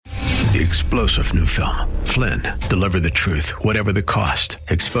the explosive new film, Flynn, deliver the truth, whatever the cost,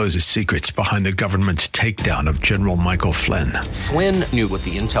 exposes secrets behind the government's takedown of General Michael Flynn. Flynn knew what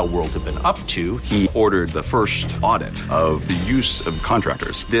the intel world had been up to. He ordered the first audit of the use of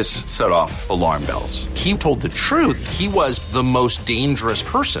contractors. This set off alarm bells. He told the truth. He was the most dangerous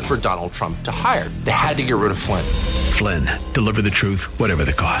person for Donald Trump to hire. They had to get rid of Flynn. Flynn, deliver the truth, whatever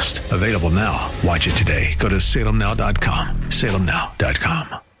the cost. Available now. Watch it today. Go to salemnow.com.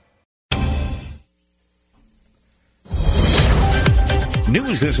 salemnow.com.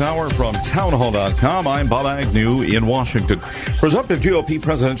 News this hour from townhall.com. I'm Bob Agnew in Washington. Presumptive GOP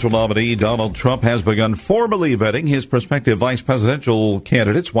presidential nominee Donald Trump has begun formally vetting his prospective vice presidential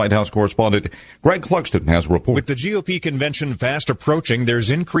candidates. White House correspondent Greg Clugston has a report. With the GOP convention fast approaching, there's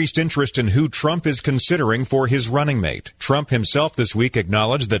increased interest in who Trump is considering for his running mate. Trump himself this week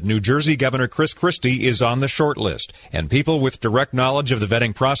acknowledged that New Jersey Governor Chris Christie is on the short list. And people with direct knowledge of the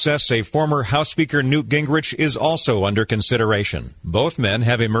vetting process say former House Speaker Newt Gingrich is also under consideration. Both men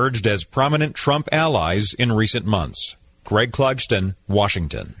have emerged as prominent Trump allies in recent months. Greg Clugston,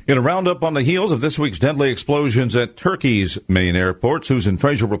 Washington. In a roundup on the heels of this week's deadly explosions at Turkey's main airport, Susan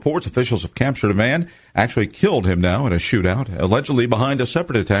Fraser reports officials have captured a man, actually killed him now in a shootout, allegedly behind a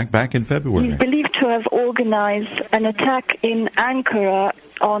separate attack back in February. He's believed to have organized an attack in Ankara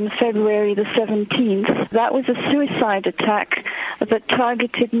on February the 17th. That was a suicide attack that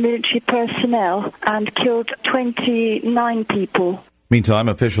targeted military personnel and killed 29 people. Meantime,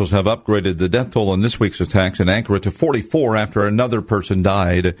 officials have upgraded the death toll in this week's attacks in Ankara to 44 after another person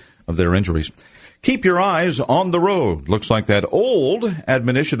died of their injuries. Keep your eyes on the road. Looks like that old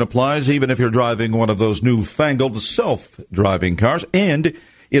admonition applies even if you're driving one of those newfangled self-driving cars. And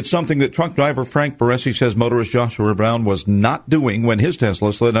it's something that truck driver Frank Baresi says motorist Joshua Brown was not doing when his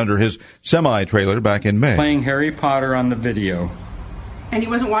Tesla slid under his semi-trailer back in May. Playing Harry Potter on the video. And he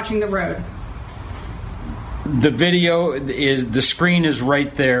wasn't watching the road. The video is, the screen is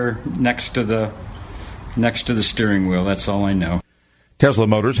right there next to the steering wheel. That's all I know. Tesla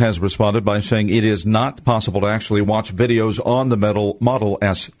Motors has responded by saying it is not possible to actually watch videos on the Model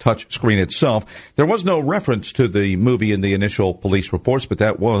S touchscreen itself. There was no reference to the movie in the initial police reports, but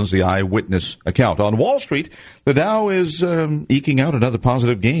that was the eyewitness account. On Wall Street, the Dow is eking out another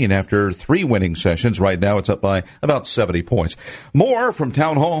positive gain after 3 winning sessions. Right now, it's up by about 70 points. More from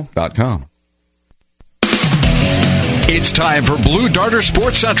townhall.com. It's time for Blue Darter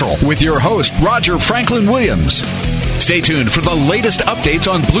Sports Central with your host, Roger Franklin Williams. Stay tuned for the latest updates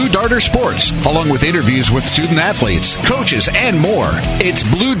on Blue Darter Sports, along with interviews with student athletes, coaches, and more. It's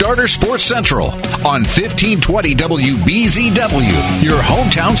Blue Darter Sports Central on 1520 WBZW, your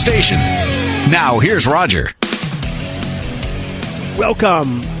hometown station. Now, here's Roger.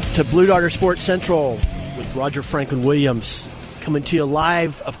 Welcome to Blue Darter Sports Central with Roger Franklin Williams. Coming to you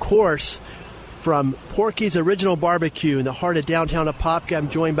live, of course, from Porky's Original Barbecue in the heart of downtown Apopka.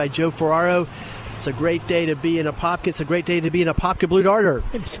 I'm joined by Joe Ferraro. It's a great day to be in Apopka. It's a great day to be in Apopka Blue Darter.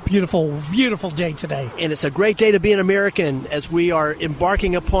 It's a beautiful, beautiful day today. And it's a great day to be an American as we are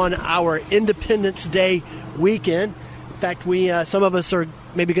embarking upon our Independence Day weekend. In fact, some of us are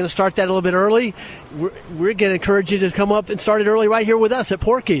maybe going to start that a little bit early. We're going to encourage you to come up and start it early right here with us at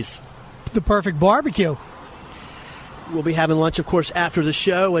Porky's. The perfect barbecue. We'll be having lunch, of course, after the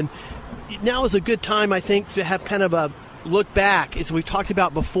show. And now is a good time, I think, to have kind of a look back. As we've talked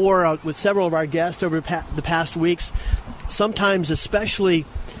about before with several of our guests over the past weeks, sometimes especially,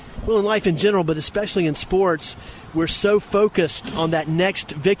 well, in life in general, but especially in sports, we're so focused on that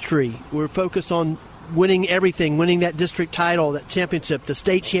next victory. We're focused on winning everything, winning that district title, that championship, the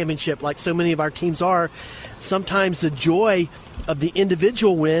state championship, like so many of our teams are. Sometimes the joy of the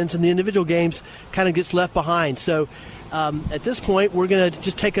individual wins and the individual games kind of gets left behind. So at this point, we're going to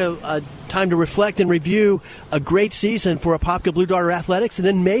just take a time to reflect and review a great season for Apopka Blue Darter Athletics, and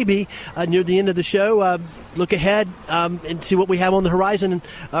then maybe near the end of the show, look ahead and see what we have on the horizon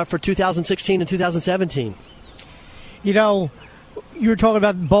for 2016 and 2017. You know, you were talking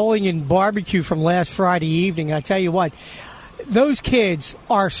about bowling and barbecue from last Friday evening. I tell you what, those kids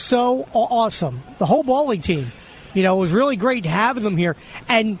are so awesome. The whole bowling team. You know, it was really great having them here,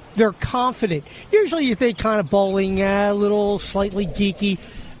 and they're confident. Usually you think kind of bowling, a little slightly geeky.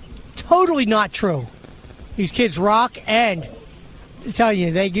 Totally not true. These kids rock, and I tell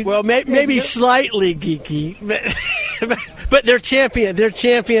you, they get... Well, maybe slightly geeky, but they're champions. They're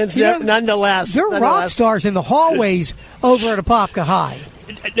champions nonetheless. They're rock stars in the hallways over at Apopka High.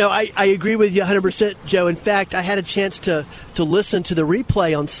 No, I agree with you 100%, Joe. In fact, I had a chance to listen to the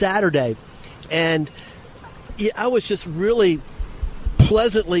replay on Saturday, and I was just really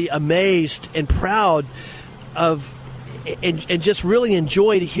pleasantly amazed and proud of and just really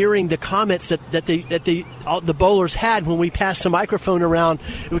enjoyed hearing the comments that the bowlers had when we passed the microphone around.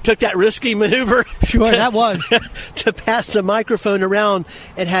 We took that risky maneuver. Sure, that was to pass the microphone around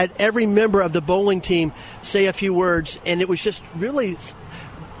and had every member of the bowling team say a few words, and it was just really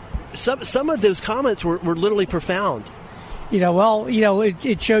some of those comments were literally profound.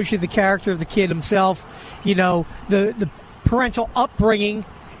 It shows you the character of the kid himself, the parental upbringing,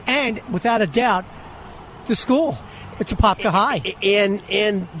 and without a doubt, the school. It's a Apopka High.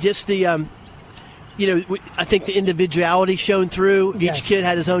 And just the, I think the individuality shown through. Yes. Each kid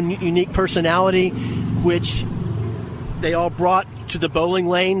had his own unique personality, which they all brought to the bowling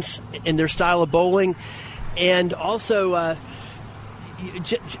lanes in their style of bowling. And also,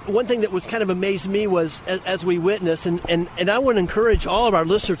 one thing that was kind of amazed me was, as we witnessed, and I want to encourage all of our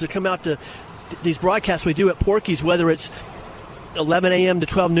listeners to come out to these broadcasts we do at Porky's, whether it's 11 a.m. to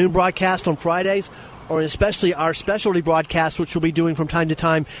 12 noon broadcast on Fridays, or especially our specialty broadcast, which we'll be doing from time to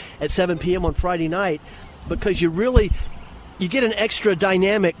time at 7 p.m. on Friday night, because you get an extra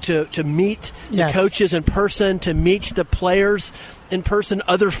dynamic to meet the coaches in person, to meet the players in person,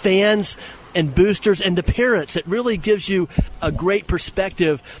 other fans and boosters and the parents. It really gives you a great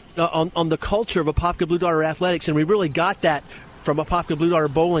perspective on the culture of Apopka Blue Darter Athletics, and we really got that from Apopka Blue Darter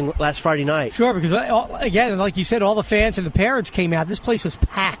Bowling last Friday night. Sure, because, again, like you said, all the fans and the parents came out. This place was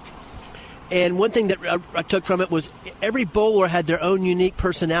packed. And one thing that I took from it was every bowler had their own unique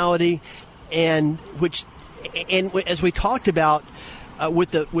personality, and as we talked about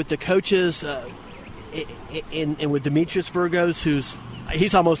with the coaches, and with Demetrius Virgos,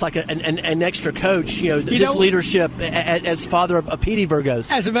 he's almost like an extra coach. This leadership as father of Petey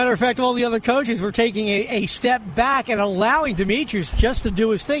Virgos. As a matter of fact, all the other coaches were taking a step back and allowing Demetrius just to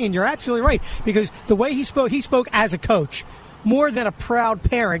do his thing. And you're absolutely right, because the way he spoke as a coach, more than a proud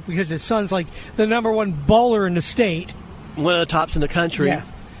parent, because his son's like the number one bowler in the state, one of the tops in the country. Yeah.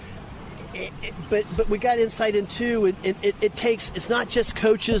 But we got insight into it takes. It's not just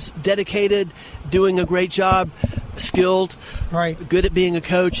coaches dedicated, doing a great job, skilled, right, good at being a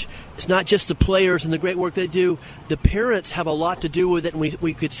coach. It's not just the players and the great work they do. The parents have a lot to do with it, and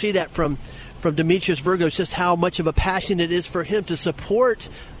we could see that from Demetrius Virgos, just how much of a passion it is for him to support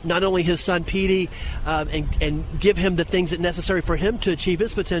not only his son Petey and give him the things that are necessary for him to achieve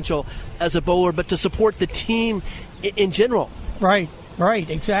his potential as a bowler, but to support the team in general. Right,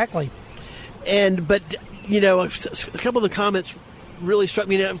 exactly. But a couple of the comments really struck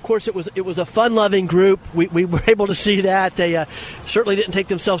me. Of course, it was a fun-loving group. We were able to see that. They certainly didn't take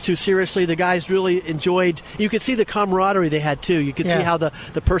themselves too seriously. The guys really enjoyed. You could see the camaraderie they had, too. You could see how the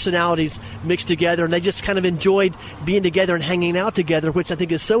personalities mixed together, and they just kind of enjoyed being together and hanging out together, which I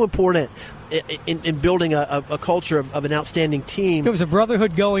think is so important in building a culture of an outstanding team. There was a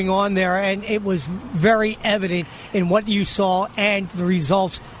brotherhood going on there, and it was very evident in what you saw and the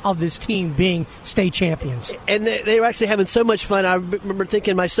results of this team being state champions. And they were actually having so much fun. I remember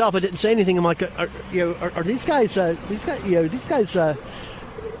thinking myself, I didn't say anything. I'm like, are these guys? These guys.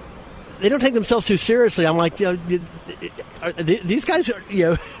 They don't take themselves too seriously. I'm like, these guys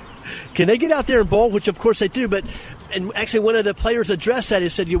are, can they get out there and bowl? Which of course they do, but. And actually, one of the players addressed that. He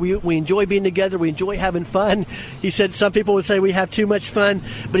said, we enjoy being together. We enjoy having fun. He said some people would say we have too much fun.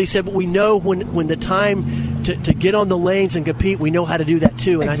 But he said, but we know when the time to get on the lanes and compete, we know how to do that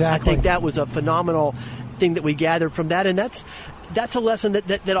too. And exactly. I think that was a phenomenal thing that we gathered from that. And that's a lesson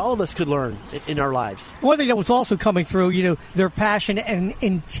that all of us could learn in our lives. One thing that was also coming through, their passion and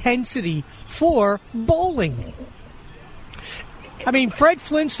intensity for bowling. I mean, Fred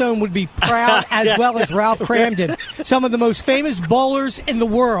Flintstone would be proud, as well as Ralph Cramden, some of the most famous bowlers in the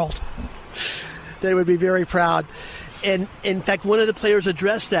world. They would be very proud. And, in fact, one of the players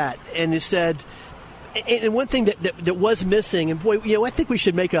addressed that, and he said, and one thing that was missing, and boy, I think we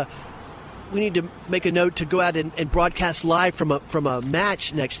need to make a note to go out and broadcast live from a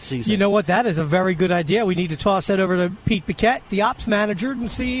match next season. You know what? That is a very good idea. We need to toss that over to Pete Paquette, the ops manager, and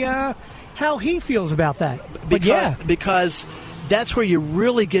see how he feels about that. Because that's where you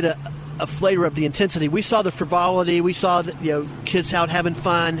really get a flavor of the intensity. We saw the frivolity. We saw the, kids out having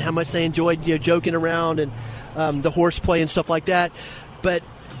fun, how much they enjoyed joking around and the horseplay and stuff like that. But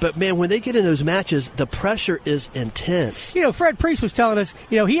man, when they get in those matches, the pressure is intense. Fred Priest was telling us,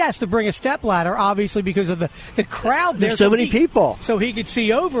 he has to bring a stepladder, obviously, because of the crowd there. There's so many people. So he could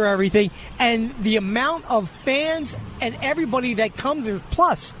see over everything. And the amount of fans and everybody that comes there,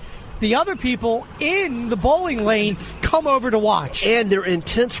 plus the other people in the bowling lane come over to watch. And they're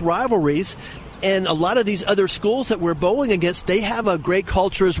intense rivalries. And a lot of these other schools that we're bowling against, they have a great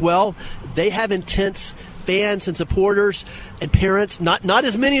culture as well. They have intense fans and supporters and parents. Not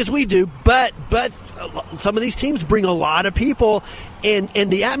as many as we do, but some of these teams bring a lot of people, and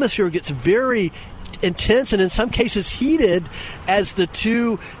the atmosphere gets very intense and in some cases heated as the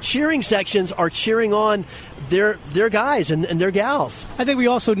two cheering sections are cheering on their guys and their gals. I think we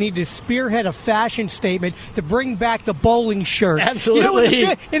also need to spearhead a fashion statement to bring back the bowling shirt. Absolutely. You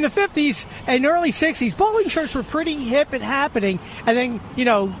know, in the 50s and early 60s, bowling shirts were pretty hip and happening, and then,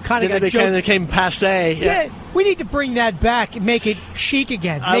 kind of became passé. Yeah, we need to bring that back and make it chic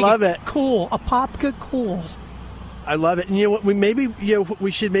again. I love it. Cool. Apopka cool. I love it. And you know what?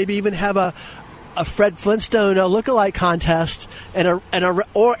 We should maybe even have a Fred Flintstone lookalike contest and a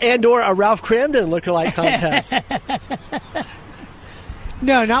Ralph Cramden lookalike contest.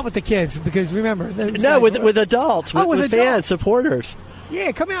 No, not with the kids, because remember, with adults, with fans, supporters.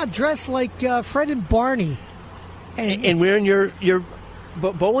 Yeah, come out dressed like Fred and Barney, and wearing your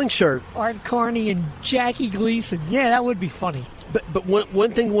bowling shirt. Art Carney and Jackie Gleason. Yeah, that would be funny. But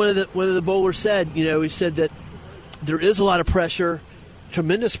one thing one of the bowlers said, he said that there is a lot of pressure,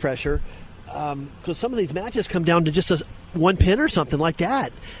 tremendous pressure. Because some of these matches come down to just one pin or something like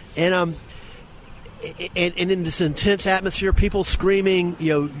that, and in this intense atmosphere, people screaming,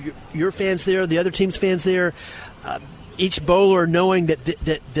 your fans there, the other team's fans there, each bowler knowing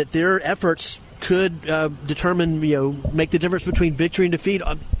that their efforts could determine, make the difference between victory and defeat.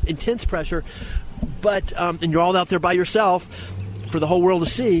 Intense pressure, but and you're all out there by yourself for the whole world to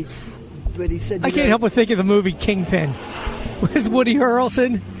see. But he said, I can't help but think of the movie Kingpin with Woody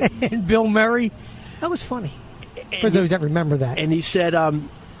Harrelson and Bill Murray. That was funny for those that remember that. And he said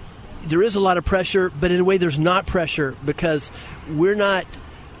there is a lot of pressure, but in a way there's not pressure because we're not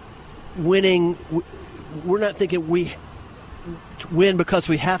winning. We're not thinking we win because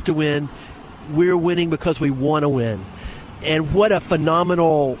we have to win. We're winning because we want to win. And what a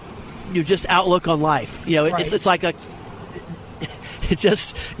phenomenal just outlook on life. Right. It's like it's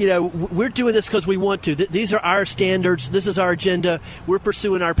just, we're doing this because we want to. These are our standards. This is our agenda. We're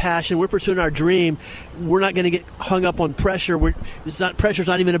pursuing our passion. We're pursuing our dream. We're not going to get hung up on pressure. Pressure's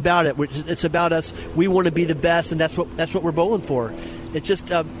not even about it. It's about us. We want to be the best, and that's what we're bowling for. It's just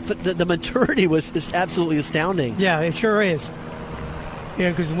the maturity is absolutely astounding. Yeah, it sure is.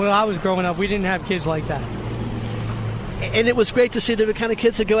 Because when I was growing up, we didn't have kids like that. And it was great to see the kind of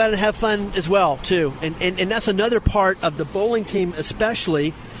kids that go out and have fun as well, too. And that's another part of the bowling team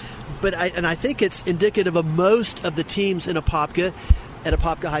especially. But I think it's indicative of most of the teams in Apopka, at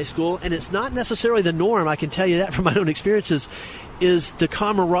Apopka High School. And it's not necessarily the norm, I can tell you that from my own experiences, is the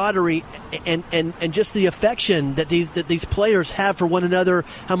camaraderie and just the affection that these players have for one another,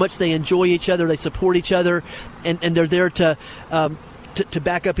 how much they enjoy each other, they support each other, and they're there to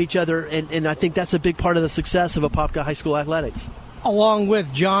back up each other, and I think that's a big part of the success of Apopka High School athletics. Along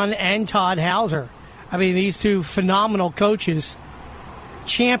with John and Todd Hauser. I mean, these two phenomenal coaches,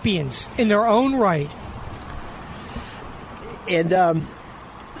 champions in their own right. And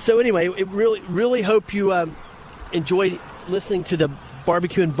so anyway, it really hope you enjoyed listening to the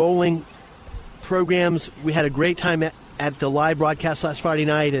barbecue and bowling programs. We had a great time at the live broadcast last Friday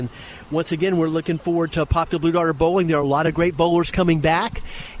night, and once again, we're looking forward to Apopka Blue Darter Bowling. There are a lot of great bowlers coming back,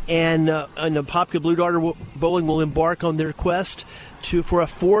 and Apopka Blue Darter Bowling will embark on their quest for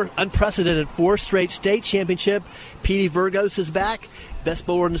a unprecedented fourth straight state championship. Petey Virgos is back, best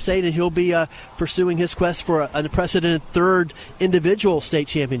bowler in the state, and he'll be pursuing his quest for an unprecedented third individual state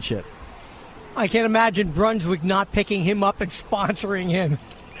championship. I can't imagine Brunswick not picking him up and sponsoring him.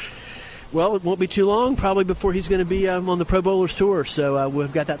 Well, it won't be too long, probably before he's going to be on the Pro Bowlers Tour, so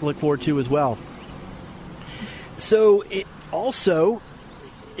we've got that to look forward to as well. So it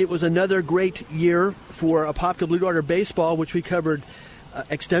was another great year for Apopka Blue Darter Baseball, which we covered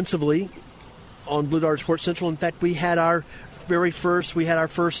extensively on Blue Darter Sports Central. In fact, we had our first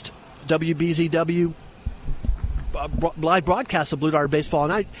WBZW live broadcast of Blue Darter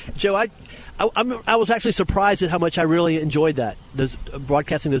Baseball, and I was actually surprised at how much I really enjoyed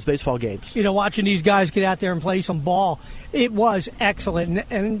broadcasting those baseball games. Watching these guys get out there and play some ball, it was excellent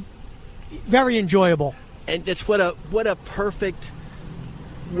and very enjoyable. And it's what a perfect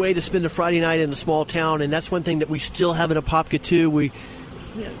way to spend a Friday night in a small town, and that's one thing that we still have in Apopka too.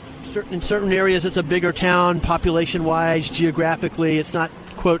 In certain areas, it's a bigger town, population-wise, geographically, it's not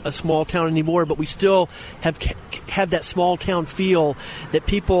quote a small town anymore, but we still have that small town feel that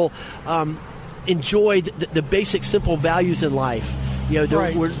people enjoy the basic simple values in life.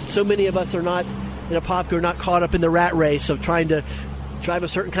 Right. So many of us are not in Apopka, are not caught up in the rat race of trying to drive a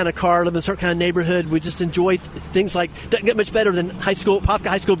certain kind of car, live in a certain kind of neighborhood. We just enjoy things like that. Get much better than Apopka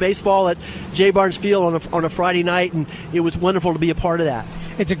High School baseball at J. Barnes Field on a Friday night, and it was wonderful to be a part of that.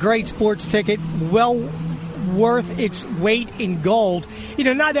 It's a great sports ticket, well worth its weight in gold.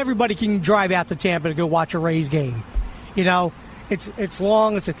 Not everybody can drive out to Tampa to go watch a Rays game. It's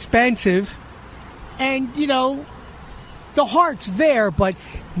long, it's expensive, and, the heart's there, but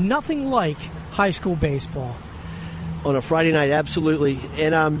nothing like high school baseball. On a Friday night, absolutely.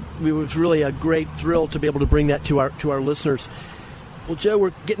 And it was really a great thrill to be able to bring that to our listeners. Well, Joe,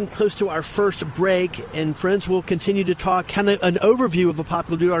 we're getting close to our first break, and friends, we'll continue to talk kind of an overview of a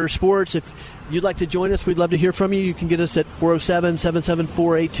popular Blue Darter sports. If you'd like to join us, we'd love to hear from you. You can get us at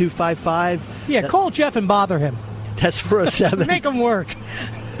 407-774-8255. Yeah, call Jeff and bother him. That's 407. Make him work.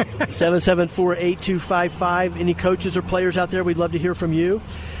 774-8255. Any coaches or players out there, we'd love to hear from you.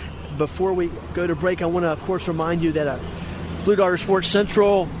 Before we go to break, I want to, of course, remind you that Blue Darter Sports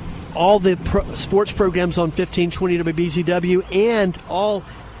Central, all the sports programs on 1520 WBZW, and all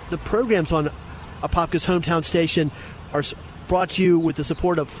the programs on Apopka's hometown station are brought to you with the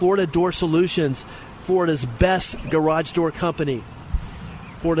support of Florida Door Solutions, Florida's best garage door company.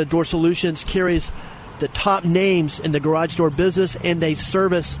 Florida Door Solutions carries the top names in the garage door business, and they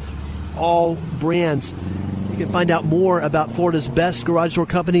service all brands. You can find out more about Florida's best garage door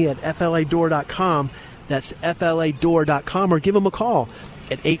company at FLAdoor.com. That's FLAdoor.com, or give them a call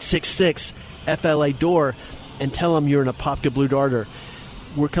at 866-FLA-DOOR and tell them you're an Apopka Blue Darter.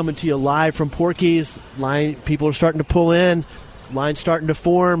 We're coming to you live from Porky's. People are starting to pull in. Line's starting to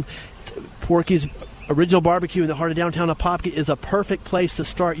form. Porky's Original Barbecue in the heart of downtown Apopka is a perfect place to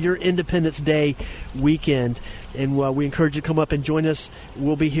start your Independence Day weekend. And we encourage you to come up and join us.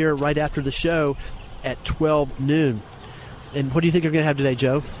 We'll be here right after the show at 12 noon. And what do you think you're going to have today,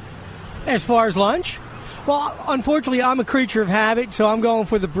 Joe? As far as lunch? Well, unfortunately, I'm a creature of habit, so I'm going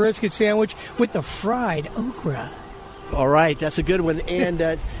for the brisket sandwich with the fried okra. All right, that's a good one.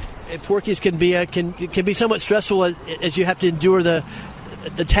 And Porky's can be somewhat stressful as you have to endure the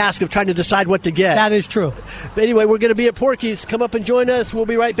task of trying to decide what to get. That is true. But anyway, we're going to be at Porky's. Come up and join us. We'll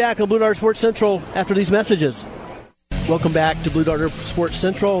be right back on Blue Darter Sports Central after these messages. Welcome back to Blue Darter Sports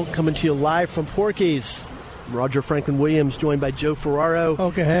Central, coming to you live from Porky's. Roger Franklin Williams, joined by Joe Ferraro.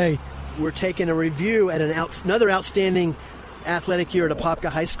 Okay, hey. We're taking a review at another outstanding athletic year at Apopka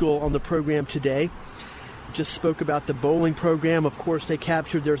High School on the program today. Just spoke about the bowling program. Of course, they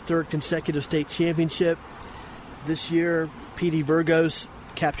captured their third consecutive state championship. This year, P.D. Virgos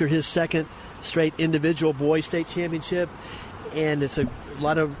captured his second straight individual boys state championship. And it's a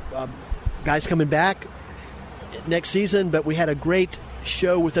lot of guys coming back next season. But we had a great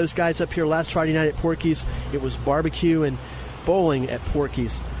show with those guys up here last Friday night at Porky's. It was barbecue and bowling at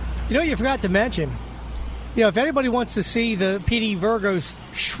Porky's. You forgot to mention, if anybody wants to see the P.D. Virgos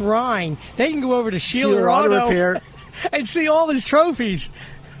shrine, they can go over to Sheeler Auto Repair and see all his trophies.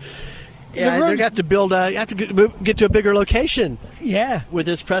 Yeah, they're going to have to build. Have to get to a bigger location. Yeah, with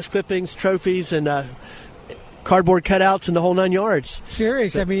his press clippings, trophies, and cardboard cutouts, and the whole 9 yards.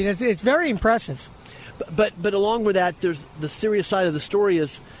 Serious, I mean, it's very impressive. But along with that, there's the serious side of the story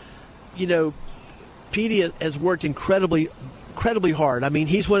is, P.D. has worked incredibly hard. I mean,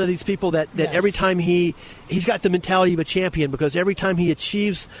 he's one of these people that yes. Every time he's got the mentality of a champion, because every time he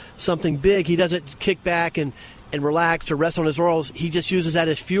achieves something big, he doesn't kick back and relax or rest on his laurels. He just uses that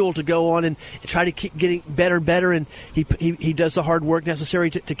as fuel to go on and try to keep getting better and better, and he does the hard work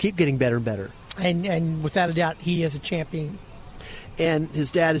necessary to keep getting better and better. And without a doubt, he is a champion. And his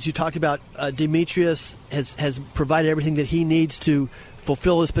dad, as you talked about, Demetrius, has provided everything that he needs to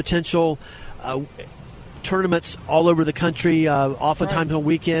fulfill his potential. Tournaments all over the country, oftentimes on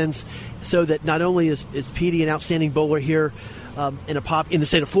weekends, so that not only is Petey an outstanding bowler here in the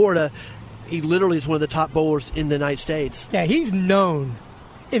state of Florida, he literally is one of the top bowlers in the United States. Yeah, he's known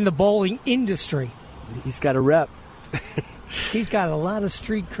in the bowling industry. He's got a rep. He's got a lot of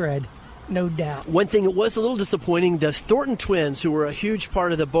street cred, no doubt. One thing that was a little disappointing, the Thornton twins, who were a huge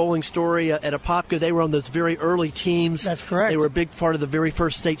part of the bowling story at Apopka, they were on those very early teams. That's correct. They were a big part of the very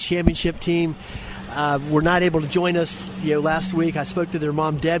first state championship team. Were not able to join us last week. I spoke to their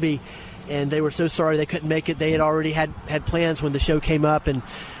mom, Debbie, and they were so sorry they couldn't make it. They had already had plans when the show came up, and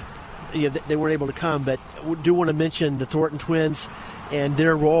they weren't able to come. But we do want to mention the Thornton twins and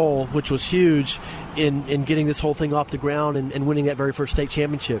their role, which was huge in getting this whole thing off the ground and winning that very first state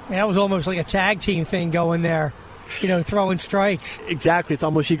championship. That was almost like a tag team thing going there, throwing strikes. Exactly. It's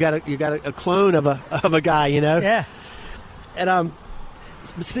almost you got a clone of a guy, Yeah. And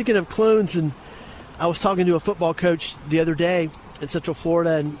speaking of clones, and I was talking to a football coach the other day in Central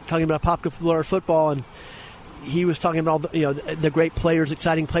Florida and talking about Apopka Florida football, and he was talking about all the great players,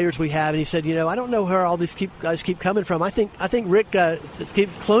 exciting players we have, and he said, I don't know where all these guys keep coming from. I think Rick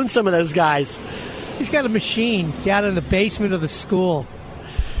keeps cloning some of those guys. He's got a machine down in the basement of the school.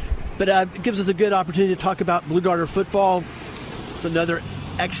 But it gives us a good opportunity to talk about Blue Darter football. It's another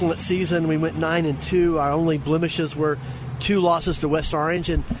excellent season. We went 9-2. Our only blemishes were 2 losses to West Orange,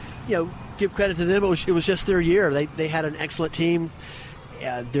 and give credit to them. It was just their year. They had an excellent team.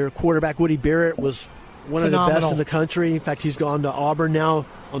 Their quarterback Woody Barrett was one of the best in the country. In fact, he's gone to Auburn now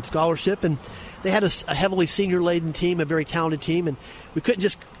on scholarship, and they had a heavily senior-laden team, a very talented team, and we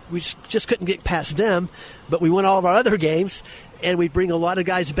just couldn't get past them. But we won all of our other games, and we bring a lot of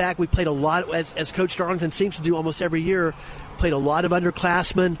guys back. We played a lot, as Coach Darlington seems to do almost every year. Played a lot of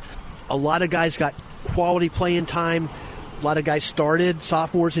underclassmen. A lot of guys got quality playing time. A lot of guys started,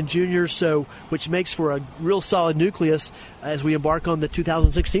 sophomores and juniors, which makes for a real solid nucleus as we embark on the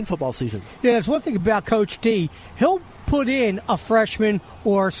 2016 football season. Yeah, that's one thing about Coach D. He'll put in a freshman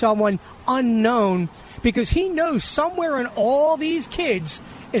or someone unknown because he knows somewhere in all these kids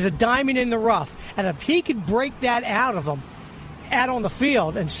is a diamond in the rough. And if he could break that out of them, out on the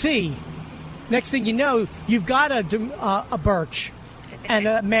field and see, next thing you know, you've got a Birch and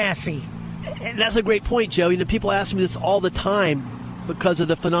a Massey. And that's a great point, Joe. People ask me this all the time because of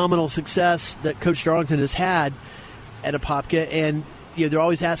the phenomenal success that Coach Darlington has had at Apopka, and they're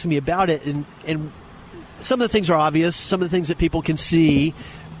always asking me about it. And some of the things are obvious, some of the things that people can see,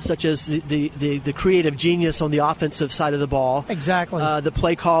 such as the creative genius on the offensive side of the ball. Exactly. The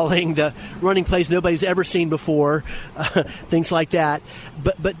play calling, the running plays nobody's ever seen before, things like that.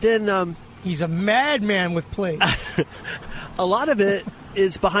 But then he's a madman with play. A lot of it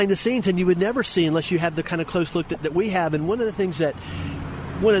is behind the scenes, and you would never see unless you have the kind of close look that we have. And one of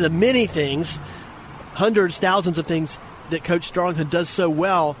the many things, hundreds, thousands of things that Coach Darlington does so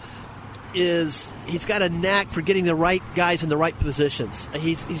well is he's got a knack for getting the right guys in the right positions.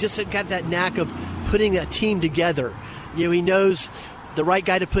 He's just got that knack of putting a team together. He knows the right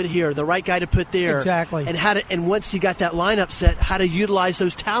guy to put here, the right guy to put there. Exactly. And once you got that lineup set, how to utilize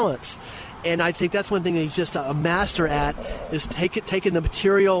those talents. And I think that's one thing that he's just a master at, is taking the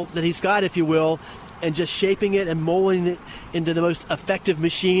material that he's got, if you will, and just shaping it and molding it into the most effective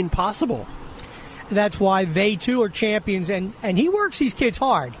machine possible. That's why they, too, are champions, and he works these kids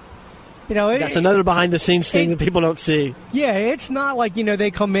hard. That's another behind-the-scenes thing that people don't see. Yeah, it's not like, they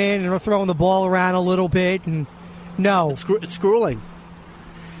come in and are throwing the ball around a little bit. And no. It's grueling.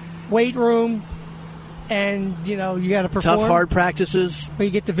 Weight room, and, you got to perform. Tough, hard practices. But you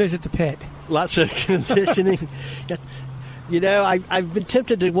get to visit the pit. Lots of conditioning. I've been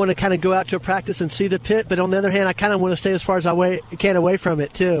tempted to want to kind of go out to a practice and see the pit, but on the other hand, I kind of want to stay as far as I can away from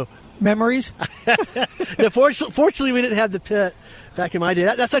it, too. Memories? Fortunately, we didn't have the pit back in my day.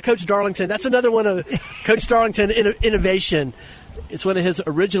 That's a Coach Darlington. That's another one of Coach Darlington innovation. It's one of his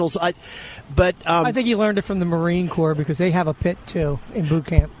originals. I think he learned it from the Marine Corps because they have a pit, too, in boot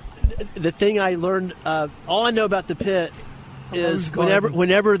camp. The thing I learned, all I know about the pit is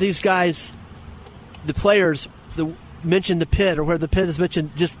whenever these guys, the players, mention the pit, or where the pit is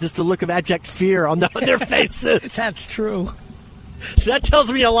mentioned, just the look of abject fear on their faces. That's true. So that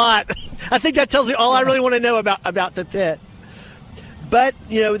tells me a lot. I think that tells me all I really want to know about the pit. But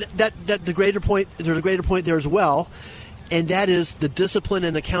that there's a greater point there as well, and that is the discipline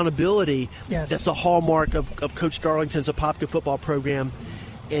and accountability. Yes. That's the hallmark of Coach Darlington's Apopka football program.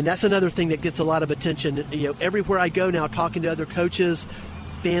 And that's another thing that gets a lot of attention. Everywhere I go now, talking to other coaches,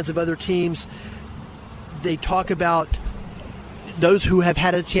 fans of other teams, they talk about those who have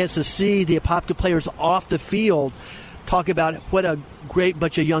had a chance to see the Apopka players off the field, talk about what a great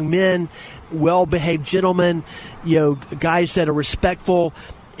bunch of young men, well-behaved gentlemen, guys that are respectful.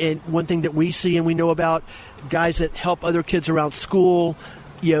 And one thing that we see and we know about, guys that help other kids around school,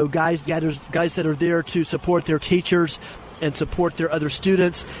 guys that are there to support their teachers and support their other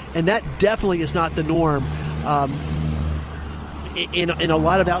students. And that definitely is not the norm in a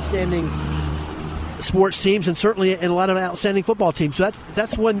lot of outstanding sports teams, and certainly in a lot of outstanding football teams. So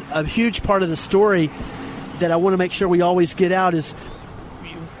that's a huge part of the story that I want to make sure we always get out is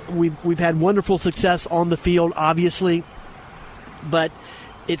we've had wonderful success on the field, obviously, but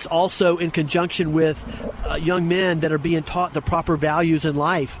it's also in conjunction with young men that are being taught the proper values in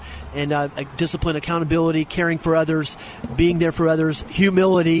life, and discipline, accountability, caring for others, being there for others,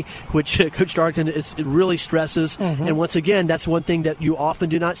 humility, which Coach Darlington really stresses. Mm-hmm. And once again, that's one thing that you often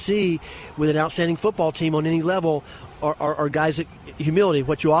do not see with an outstanding football team on any level, are guys that humility.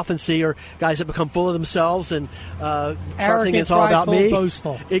 What you often see are guys that become full of themselves and start thinking it's all about me.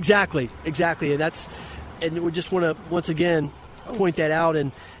 Boastful. Exactly. And we just want to once again point that out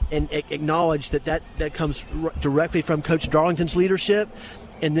and acknowledge that comes directly from Coach Darlington's leadership,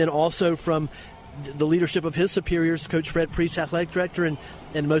 and then also from the leadership of his superiors, Coach Fred Priest, athletic director,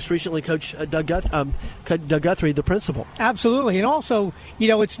 and most recently Coach Doug Guthrie, the principal. Absolutely. And also,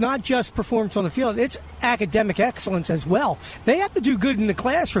 it's not just performance on the field, it's academic excellence as well. They have to do good in the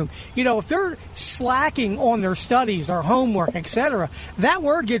classroom. If they're slacking on their studies, their homework, etc., that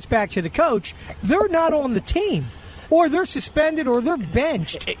word gets back to the coach. They're not on the team, or they're suspended, or they're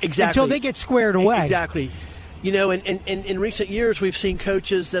benched until they get squared away. Exactly. In recent years, we've seen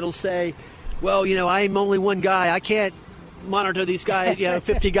coaches that'll say, well, I'm only one guy. I can't monitor these guys,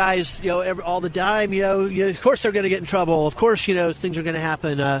 50 guys, all the time. Of course they're going to get in trouble. Of course, things are going to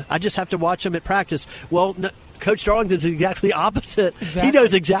happen. I just have to watch them at practice. Well, Coach Darlington's exactly the opposite. Exactly. He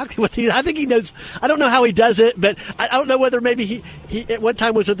knows exactly what I think he knows. I don't know how he does it, but I don't know whether maybe he at one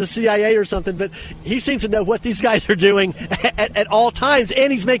time was at the CIA or something, but he seems to know what these guys are doing at all times,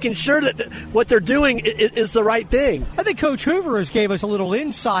 and he's making sure that what they're doing is the right thing. I think Coach Hoover has gave us a little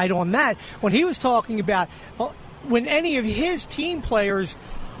insight on that when he was talking about when any of his team players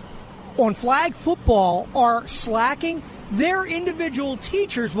on flag football are slacking, their individual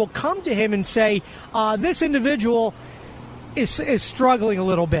teachers will come to him and say, this individual is struggling a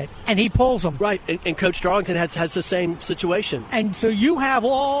little bit, and he pulls them. Right, and Coach Darlington has the same situation. And so you have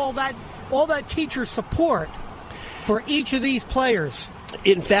all that teacher support for each of these players.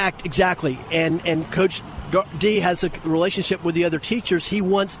 In fact, exactly. And Coach D has a relationship with the other teachers. He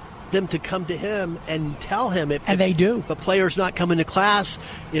wants them to come to him and tell him and they do. If a player's not coming to class,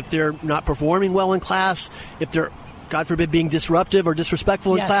 if they're not performing well in class, if they're, God forbid, being disruptive or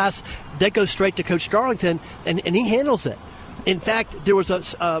disrespectful in class, that goes straight to Coach Darlington, and he handles it. In fact, there was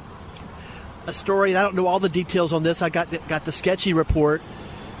a story, and I don't know all the details on this. I got the sketchy report.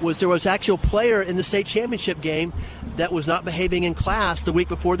 There was actual player in the state championship game that was not behaving in class the week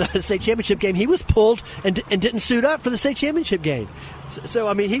before the state championship game. He was pulled and didn't suit up for the state championship game. So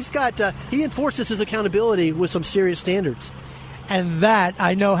I mean, he enforces his accountability with some serious standards. And that,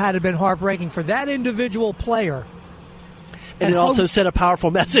 I know, had been heartbreaking for that individual player. And it also sent a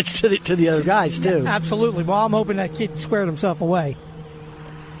powerful message to the other guys, too. Absolutely. Well, I'm hoping that kid squared himself away.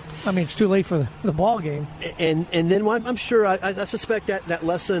 I mean, it's too late for the ball game. And then I'm sure, I suspect that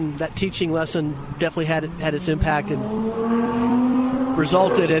lesson, that teaching lesson, definitely had its impact and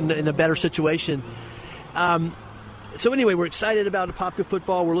resulted in a better situation. So anyway, we're excited about Apopka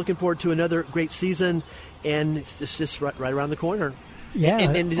football. We're looking forward to another great season, and it's just right around the corner. Yeah,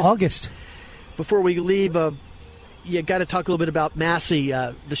 and August. Before we leave, you got to talk a little bit about Massey,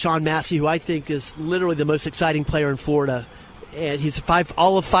 Deshaun Massey, who I think is literally the most exciting player in Florida. And he's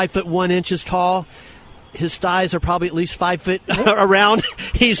all of 5'1" tall. His thighs are probably at least 5 foot around.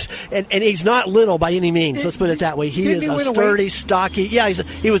 He's not little by any means. Let's put it that way. He is a sturdy, stocky. Yeah,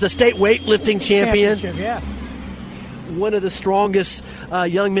 he was a state weightlifting champion. Yeah. One of the strongest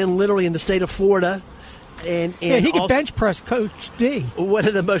young men, literally, in the state of Florida. And he could bench press Coach D. One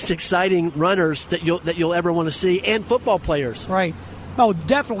of the most exciting runners that you'll ever want to see, and football players. Right. Oh,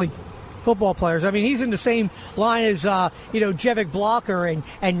 definitely. Football players. I mean, he's in the same line as Jevic Blocker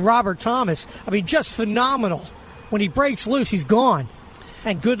and Robert Thomas. I mean, just phenomenal. When he breaks loose, he's gone.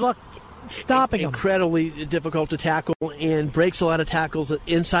 And good luck stopping him. Incredibly difficult to tackle and breaks a lot of tackles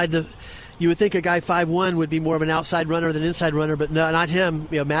inside the. You would think a guy 5'1" would be more of an outside runner than inside runner, but no, not him.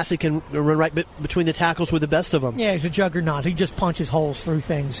 Massey can run right between the tackles with the best of them. Yeah, he's a juggernaut. He just punches holes through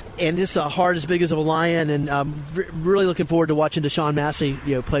things. And it's a heart as big as a lion, and really looking forward to watching Deshaun Massey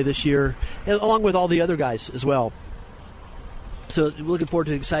play this year, along with all the other guys as well. So we're looking forward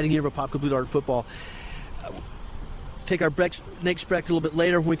to an exciting year of Apopka Blue Darter football. Take our next break a little bit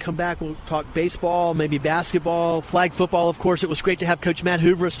later. When we come back, we'll talk baseball, maybe basketball, flag football. Of course, it was great to have Coach Matt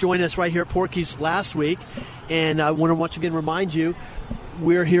Hooverus join us right here at Porky's last week. And I want to once again remind you,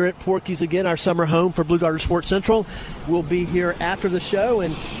 we're here at Porky's again, our summer home for Blue Darter Sports Central. We'll be here after the show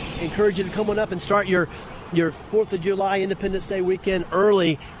and encourage you to come on up and start your 4th of July Independence Day weekend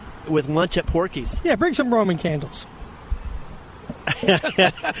early with lunch at Porky's. Yeah, bring some Roman candles.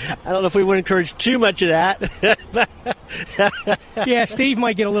 I don't know if we would encourage too much of that. Yeah, Steve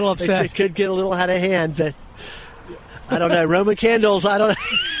might get a little upset. It could get a little out of hand, but I don't know. Roman candles,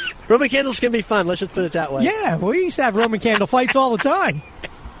 Roman candles can be fun. Let's just put it that way. Yeah, we used to have Roman candle fights all the time.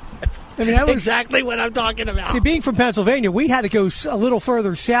 I mean, that was exactly what I'm talking about. See, being from Pennsylvania, we had to go a little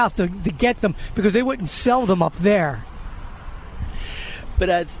further south to get them because they wouldn't sell them up there. But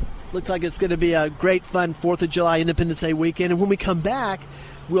it looks like it's going to be a great, fun 4th of July Independence Day weekend. And when we come back,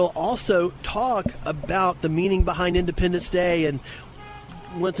 we'll also talk about the meaning behind Independence Day and,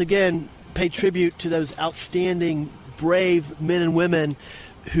 once again, pay tribute to those outstanding, brave men and women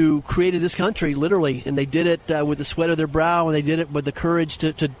who created this country, literally, and they did it with the sweat of their brow, and they did it with the courage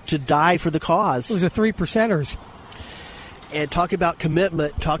to die for the cause. It was the 3%ers. And talk about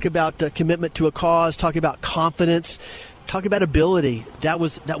commitment, talk about commitment to a cause, talk about confidence, talk about ability. That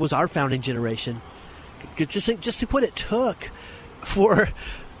was our founding generation. Just think what it took for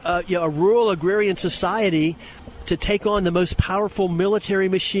a rural agrarian society to take on the most powerful military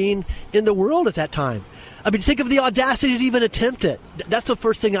machine in the world at that time. I mean, think of the audacity to even attempt it. That's the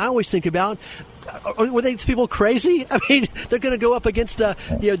first thing I always think about. Were these people crazy? I mean, they're going to go up against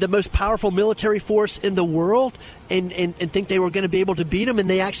the most powerful military force in the world and think they were going to be able to beat them, and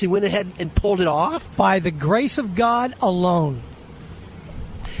they actually went ahead and pulled it off? By the grace of God alone.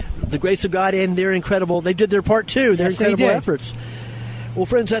 The grace of God, and their incredible, they did their part too, their incredible efforts. Well,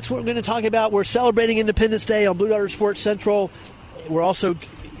 friends, that's what we're going to talk about. We're celebrating Independence Day on Blue Darter Sports Central. We're also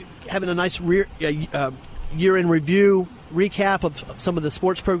having a nice year-in review recap of some of the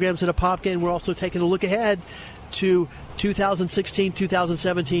sports programs at Apopka, and we're also taking a look ahead to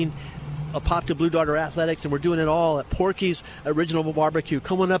 2016-2017 Apopka Blue Darter Athletics, and we're doing it all at Porky's Original Barbecue.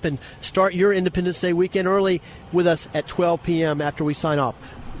 Come on up and start your Independence Day weekend early with us at 12 p.m. after we sign off.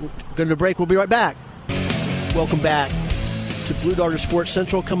 We're going to break. We'll be right back. Welcome back to Blue Darter Sports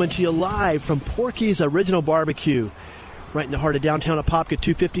Central, coming to you live from Porky's Original Barbecue, right in the heart of downtown Apopka,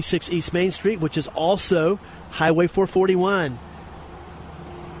 256 East Main Street, which is also Highway 441.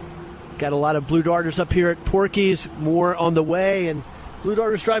 Got a lot of Blue Darters up here at Porky's, more on the way, and Blue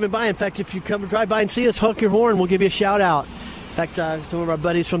Darters driving by. In fact, if you come drive by and see us, honk your horn, we'll give you a shout out. In fact, some of our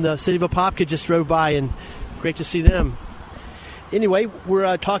buddies from the city of Apopka just drove by, and great to see them. Anyway,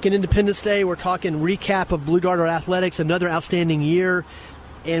 we're talking Independence Day. We're talking recap of Blue Darter Athletics, another outstanding year,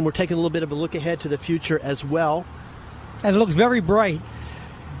 and we're taking a little bit of a look ahead to the future as well. And it looks very bright.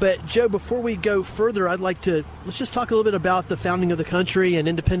 But, Joe, before we go further, let's just talk a little bit about the founding of the country and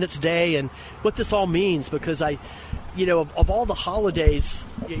Independence Day and what this all means, because of all the holidays,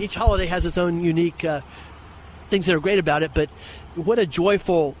 each holiday has its own unique things that are great about it, but what a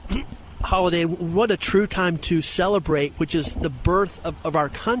joyful holiday, what a true time to celebrate, which is the birth of our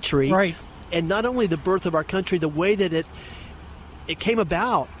country. Right. And not only the birth of our country, the way that it came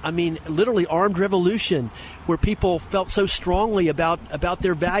about. I mean, literally armed revolution, where people felt so strongly about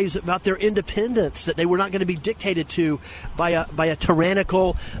their values, about their independence, that they were not going to be dictated to by a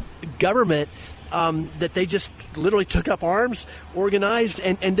tyrannical government, that they just literally took up arms, organized,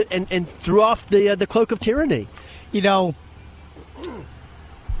 and threw off the cloak of tyranny.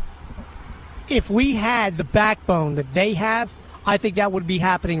 If we had the backbone that they have, I think that would be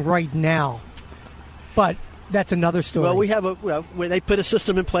happening right now. But that's another story. Well, we have where they put a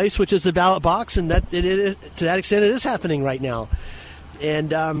system in place, which is the ballot box, and that it is, to that extent, it is happening right now. And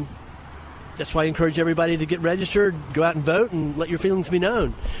that's why I encourage everybody to get registered, go out and vote, and let your feelings be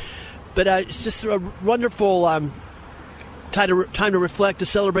known. But it's just a wonderful time to reflect, to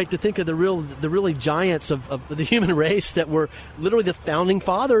celebrate, to think of the really giants of the human race that were literally the founding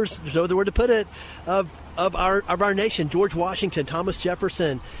fathers, there's no other word to put it, of our nation. George Washington, Thomas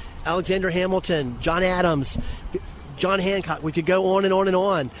Jefferson, Alexander Hamilton, John Adams, John Hancock. We could go on and on and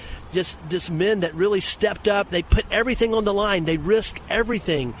on. Just men that really stepped up. They put everything on the line. They risked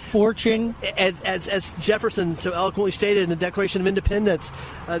everything. Fortune. As Jefferson so eloquently stated in the Declaration of Independence,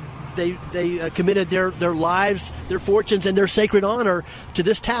 they committed their lives, their fortunes, and their sacred honor to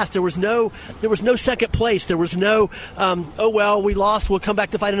this task. There was no second place. There was no, we lost, we'll come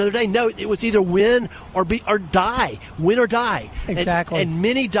back to fight another day. No, it was either win or die. Win or die. Exactly. And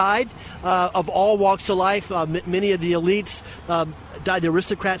many died of all walks of life. Many of the elites died. The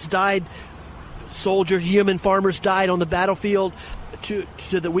aristocrats died. Soldiers, human farmers died on the battlefield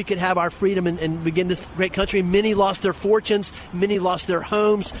so that we could have our freedom and begin this great country. Many lost their fortunes. Many lost their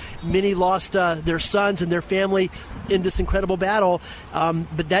homes. Many lost their sons and their family in this incredible battle.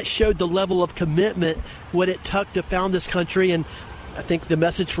 But that showed the level of commitment, what it took to found this country. And I think the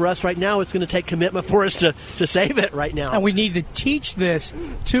message for us right now is going to take commitment for us to save it right now. And we need to teach this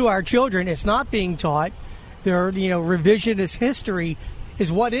to our children. It's not being taught. Revisionist history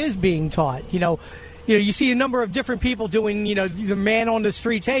is what is being taught. You see a number of different people doing, the man on the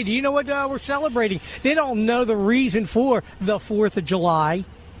streets. Hey, do you know what we're celebrating? They don't know the reason for the 4th of July.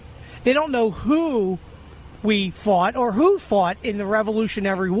 They don't know who we fought or who fought in the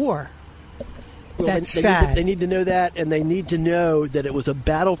Revolutionary War. That's sad. They need to know that, and they need to know that it was a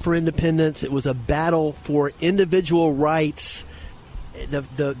battle for independence. It was a battle for individual rights.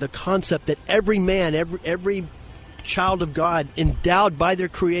 The concept that every man, every child of God, endowed by their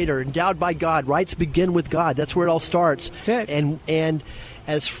Creator, endowed by God, rights begin with God. That's where it all starts. That's it. And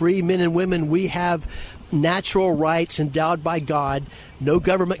as free men and women, we have natural rights endowed by God. No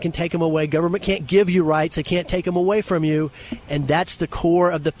government can take them away. Government can't give you rights. They can't take them away from you. And that's the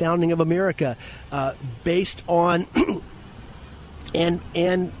core of the founding of America, based on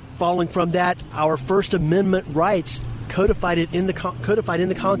and following from that, our First Amendment rights codified in the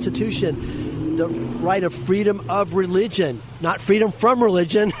Constitution. The right of freedom of religion, not freedom from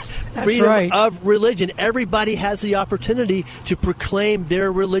religion, freedom of religion. Everybody has the opportunity to proclaim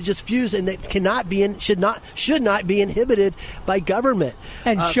their religious views, and that cannot be should not be inhibited by government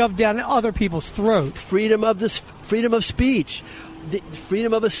and shoved down other people's throat. Freedom of speech, the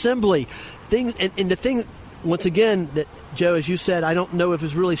freedom of assembly, and the thing, once again, that Joe, as you said, I don't know if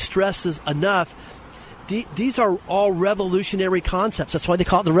it's really stressed enough. These are all revolutionary concepts. That's why they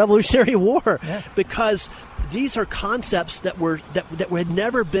call it the Revolutionary War, because these are concepts that had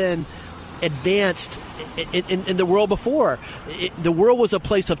never been advanced in the world before. The world was a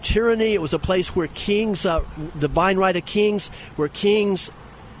place of tyranny. It was a place where kings, divine right of kings, where kings,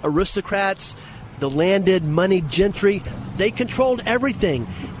 aristocrats, the landed, moneyed gentry, they controlled everything.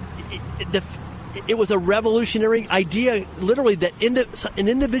 It was a revolutionary idea, literally, that an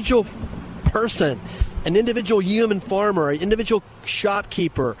individual person, an individual human farmer, an individual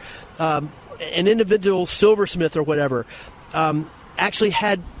shopkeeper, an individual silversmith or whatever, actually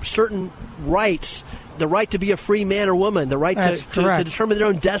had certain rights. The right to be a free man or woman, the right to determine their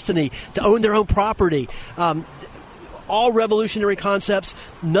own destiny, to own their own property. All revolutionary concepts,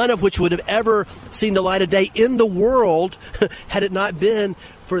 none of which would have ever seen the light of day in the world had it not been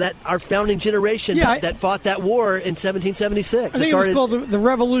for our founding generation that fought that war in 1776. I think it was called the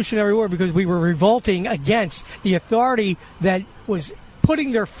Revolutionary War because we were revolting against the authority that was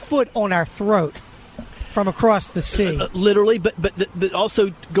putting their foot on our throat from across the sea. Literally, but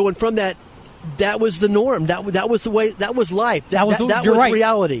also going from that. That was the norm. That was the way. That was life. That was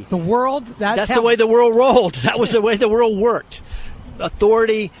reality. The world. That's the way the world rolled. That was the way the world worked.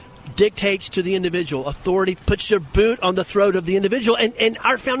 Authority dictates to the individual. Authority puts their boot on the throat of the individual. And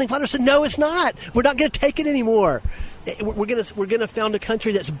our founding fathers said, no, it's not. We're not going to take it anymore. We're going to found a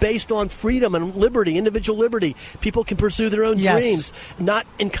country that's based on freedom and liberty, individual liberty. People can pursue their own dreams, not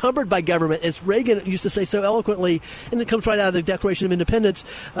encumbered by government, as Reagan used to say so eloquently, and it comes right out of the Declaration of Independence.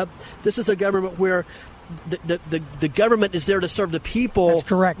 This is a government where the government is there to serve the people. That's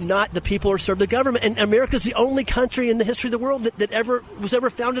correct. Not the people or serve the government. And America is the only country in the history of the world that was ever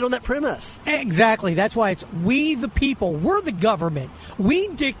founded on that premise. Exactly. That's why it's we the people. We're the government. We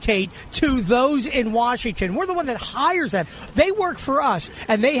dictate to those in Washington. We're the one that hires them. They work for us,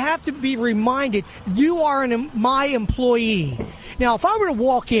 and they have to be reminded, you are my employee. Now, if I were to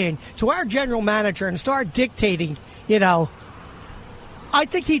walk in to our general manager and start dictating, I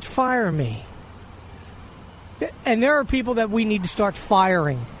think he'd fire me. And there are people that we need to start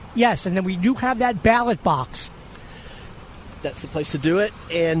firing. Yes, and then we do have that ballot box. That's the place to do it.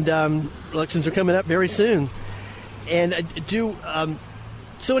 And elections are coming up very soon. And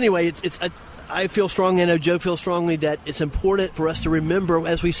so anyway, I feel strongly, I know Joe feels strongly, that it's important for us to remember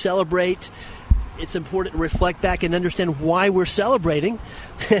as we celebrate. It's important to reflect back and understand why we're celebrating.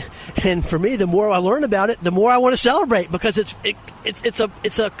 And for me, the more I learn about it, the more I want to celebrate, because it's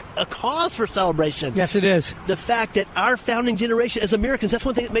a cause for celebration. Yes, it is. The fact that our founding generation as Americans, that's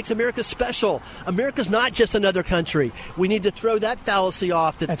one thing that makes America special. America's not just another country. We need to throw that fallacy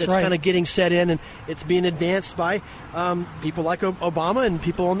off that's right. Kind of getting set in, and it's being advanced by people like Obama and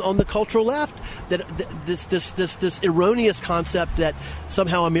people on the cultural left. That this erroneous concept that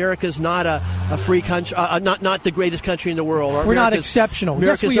somehow America's not a free country, not the greatest country in the world. We're not exceptional.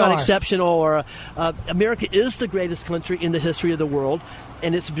 America's not exceptional, or America is the greatest country in the history of the world,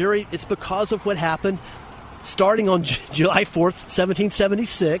 and it's because of what happened. Starting on July 4th,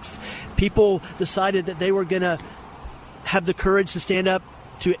 1776, people decided that they were going to have the courage to stand up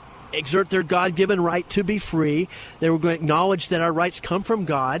to exert their God-given right to be free. They were going to acknowledge that our rights come from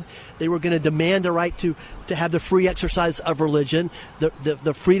God. They were going to demand the right to have the free exercise of religion,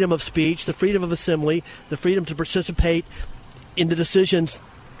 the freedom of speech, the freedom of assembly, the freedom to participate in the decisions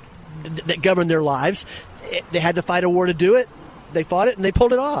that govern their lives. They had to fight a war to do it. They fought it, and they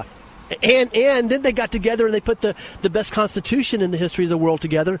pulled it off. And then they got together and they put the best constitution in the history of the world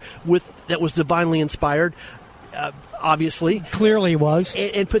together that was divinely inspired, obviously. Clearly was.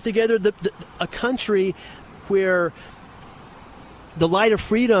 And put together a country where the light of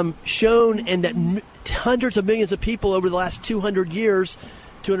freedom shone, and that hundreds of millions of people over the last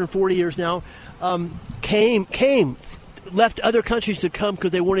 240 years now, came, left other countries to come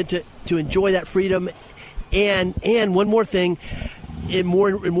because they wanted to enjoy that freedom. And one more thing, in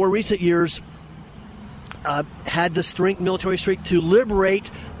more recent years, had the military strength to liberate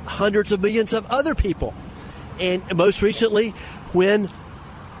hundreds of millions of other people. And most recently, when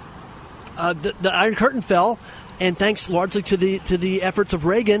the Iron Curtain fell, and thanks largely to the efforts of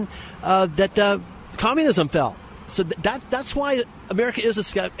Reagan, that communism fell. So that's why America is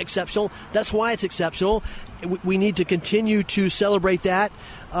exceptional. That's why it's exceptional. We need to continue to celebrate that,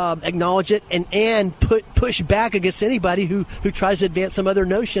 acknowledge it, and push back against anybody who tries to advance some other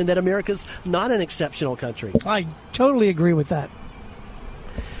notion that America's not an exceptional country. I totally agree with that.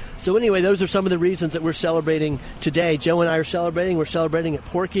 So anyway, those are some of the reasons that we're celebrating today. Joe and I are celebrating. We're celebrating at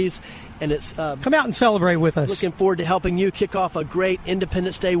Porky's, and it's come out and celebrate with us. Looking forward to helping you kick off a great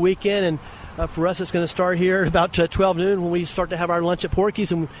Independence Day weekend. And for us, it's going to start here at about 12 noon when we start to have our lunch at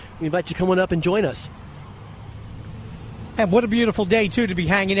Porky's, and we invite you to come on up and join us. And what a beautiful day, too, to be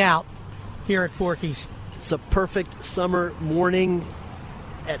hanging out here at Porky's. It's a perfect summer morning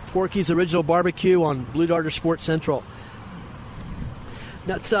at Porky's Original Barbecue on Blue Darter Sports Central.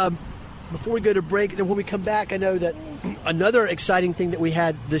 Now, before we go to break, and when we come back, I know that another exciting thing that we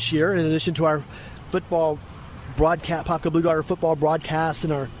had this year, in addition to our football broadcast, Popka Blue Darter football broadcast,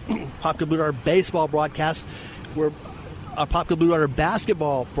 and our Popka Blue Darter baseball broadcast, were our Popka Blue Darter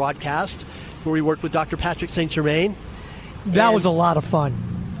basketball broadcast, where we worked with Dr. Patrick St. Germain. That was a lot of fun.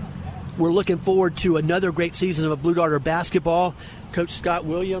 We're looking forward to another great season of Blue Darter basketball. Coach Scott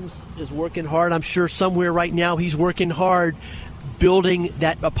Williams is working hard. I'm sure somewhere right now he's working hard building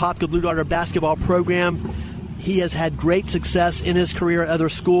that Apopka Blue Darter basketball program. He has had great success in his career at other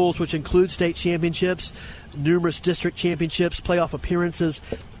schools, which include state championships, numerous district championships, playoff appearances,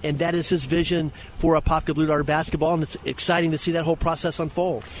 and that is his vision for Apopka Blue Darter basketball, and it's exciting to see that whole process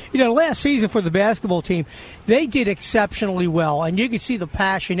unfold. You know, last season for the basketball team, they did exceptionally well, and you could see the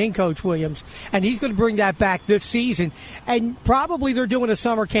passion in Coach Williams, and he's going to bring that back this season, and probably they're doing a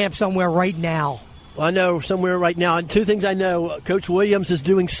summer camp somewhere right now. Well, I know somewhere right now, and two things I know, Coach Williams is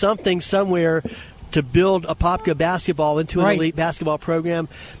doing something somewhere to build Apopka basketball into an elite basketball program.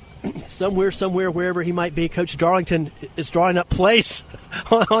 Somewhere, wherever he might be, Coach Darlington is drawing up plays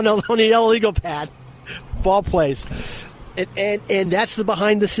on a yellow eagle pad, ball plays. And that's the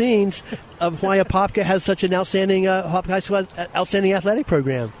behind the scenes of why Apopka has such an outstanding outstanding athletic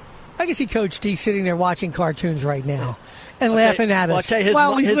program. I can see Coach D sitting there watching cartoons right now and laughing at us. Well, I'll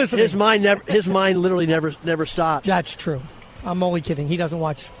tell you, his mind literally never stops. That's true. I'm only kidding. He doesn't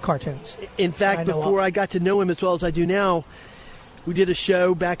watch cartoons. In fact, before I got to know him as well as I do now, we did a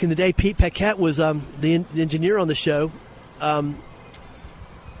show back in the day. Pete Paquette was the engineer on the show, and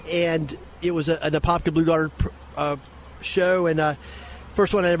it was an Apopka Blue Darter show, and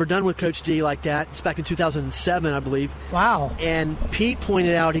first one I'd ever done with Coach D like that. It's back in 2007, I believe. Wow. And Pete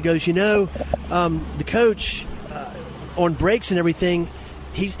pointed out, he goes, the coach on breaks and everything,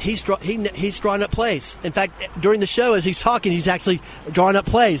 he's drawing up plays. In fact, during the show, as he's talking, he's actually drawing up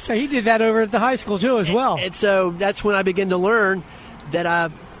plays. So he did that over at the high school too, as well. And so that's when I began to learn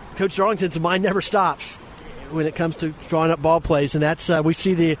that Coach Darlington's mind never stops when it comes to drawing up ball plays, and that's we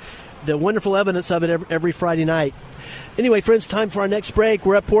see the wonderful evidence of it every Friday night. Anyway, friends, time for our next break.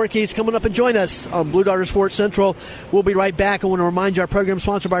 We're at Porky's. Come on up and join us on Blue Darter Sports Central. We'll be right back. I want to remind you our program is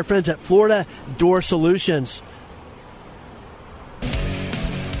sponsored by our friends at Florida Door Solutions.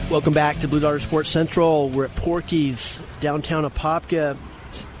 Welcome back to Blue Darter Sports Central. We're at Porky's, downtown Apopka,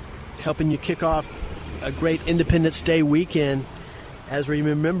 helping you kick off a great Independence Day weekend. As we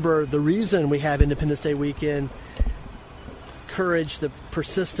remember, the reason we have Independence Day weekend, courage, the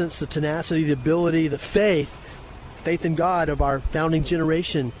persistence, the tenacity, the ability, the faith in God of our founding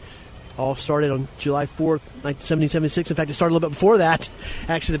generation, all started on July 4th, 1776. In fact, it started a little bit before that.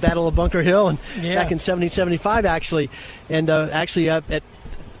 Actually, the Battle of Bunker Hill, and back in 1775, actually. And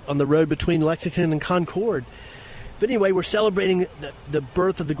on the road between Lexington and Concord. But anyway, we're celebrating the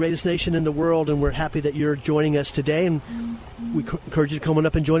birth of the greatest nation in the world, and we're happy that you're joining us today. And we encourage you to come on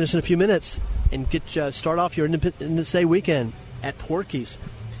up and join us in a few minutes and start off your Independence Day weekend at Porky's.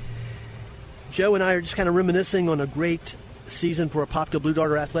 Joe and I are just kind of reminiscing on a great season for Apopka Blue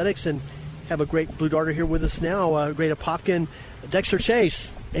Darter athletics, and have a great Blue Darter here with us now, a great Apopkan, Dexter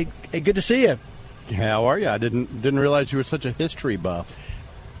Chase. Hey, good to see you. How are you? I didn't realize you were such a history buff.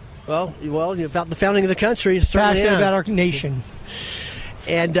 Well, about the founding of the country. Passionate about our nation.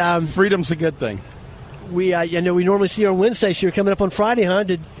 And freedom's a good thing. We normally see you on Wednesday, so you're coming up on Friday, huh?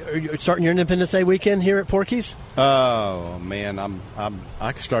 Are you starting your Independence Day weekend here at Porky's? Oh man,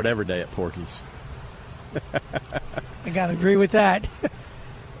 I can start every day at Porky's. I gotta agree with that.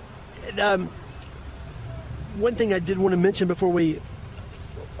 One thing I did want to mention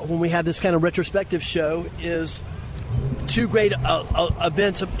when we have this kind of retrospective show is two great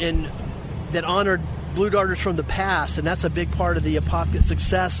events that honored Blue Darters from the past, and that's a big part of the Apopka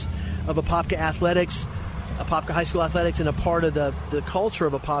success of Apopka athletics, Apopka High School athletics, and a part of the culture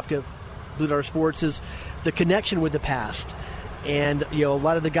of Apopka Blue Darter sports is the connection with the past. And a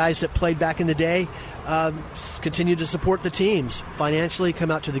lot of the guys that played back in the day continue to support the teams financially,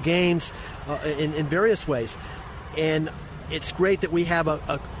 come out to the games in various ways. And it's great that we have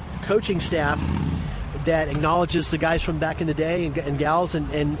a coaching staff that acknowledges the guys from back in the day and gals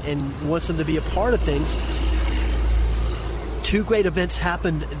and wants them to be a part of things. 2 great events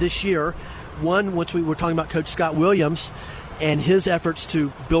happened this year. One, once we were talking about Coach Scott Williams and his efforts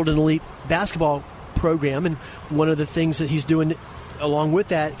to build an elite basketball program, and one of the things that he's doing along with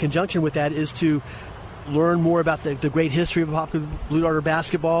that, in conjunction with that, is to learn more about the great history of Apopka Blue Darter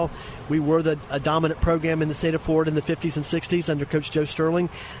basketball. We were a dominant program in the state of Florida in the 50s and 60s under Coach Joe Sterling,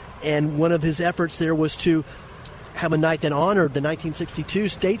 and one of his efforts there was to have a night that honored the 1962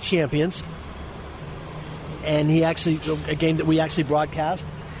 state champions, and a game that we actually broadcast,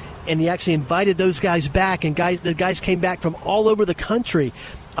 and he actually invited those guys back, and the guys came back from all over the country.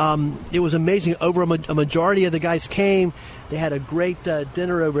 It was amazing. Over a majority of the guys came. They had a great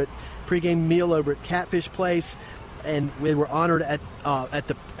dinner pregame meal over at Catfish Place, and they were honored at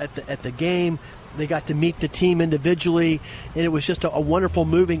the game. They got to meet the team individually, and it was just a wonderful,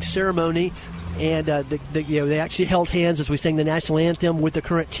 moving ceremony. And they actually held hands as we sang the national anthem with the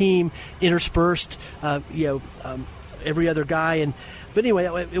current team, interspersed, every other guy. But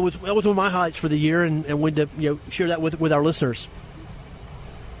anyway, it was one of my highlights for the year, and wanted to share that with our listeners.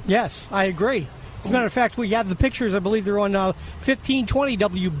 Yes, I agree. As a matter of fact, we have the pictures. I believe they're on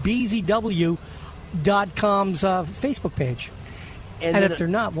 1520WBZW.com's Facebook page. And if they're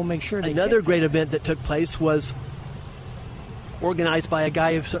not, we'll make sure they Another great event that took place was organized by a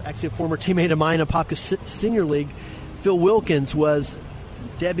guy who's actually a former teammate of mine in Apopka Senior League. Phil Wilkins was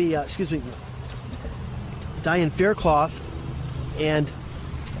Diane Faircloth and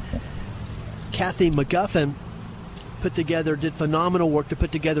Kathy McGuffin did phenomenal work to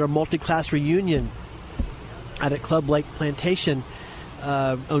put together a multi-class reunion out at Club Lake Plantation,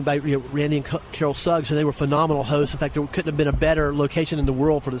 owned by Randy and Carol Suggs, and they were phenomenal hosts. In fact, there couldn't have been a better location in the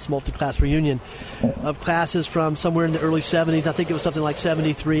world for this multi-class reunion of classes from somewhere in the early 70s. I think it was something like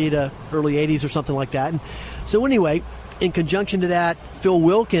 73 to early 80s or something like that. And so anyway, in conjunction to that, Phil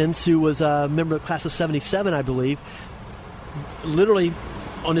Wilkins, who was a member of the class of 77, I believe, literally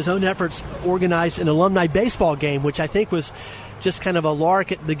on his own efforts organized an alumni baseball game, which I think was just kind of a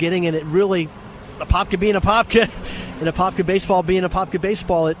lark at the beginning, and it really, Apopka being Apopka and Apopka baseball being Apopka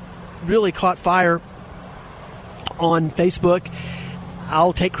baseball, it really caught fire on Facebook.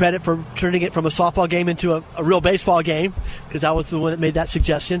 I'll take credit for turning it from a softball game into a real baseball game, because I was the one that made that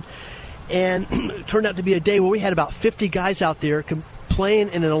suggestion. And it turned out to be a day where we had about 50 guys out there playing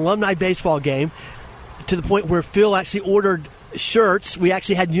in an alumni baseball game, to the point where Phil actually ordered shirts. We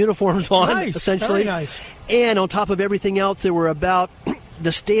actually had uniforms on, essentially. Very nice. And on top of everything else, there were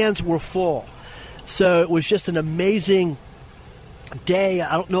the stands were full. So it was just an amazing day.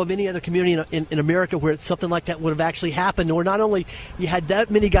 I don't know of any other community in America where something like that would have actually happened. Or not only you had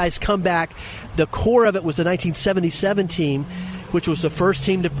that many guys come back, the core of it was the 1977 team, which was the first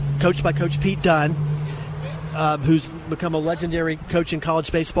team coached by Coach Pete Dunn, who's become a legendary coach in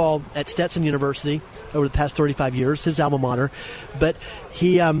college baseball at Stetson University over the past 35 years, his alma mater. But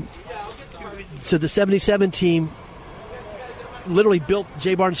so the 77 team literally built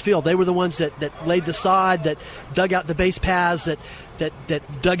J. Barnes Field. They were the ones that laid the sod, that dug out the base paths,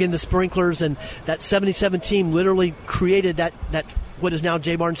 that dug in the sprinklers, and that 77 team literally created that what is now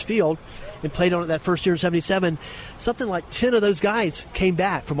J. Barnes Field, and played on it that first year in 77. Something like 10 of those guys came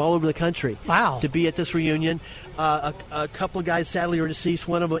back from all over the country. Wow. To be at this reunion. A couple of guys sadly are deceased.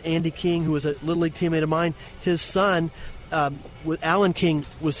 One of them, Andy King, who was a Little League teammate of mine, his son, Alan King,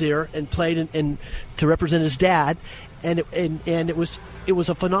 was there and played to represent his dad. And it was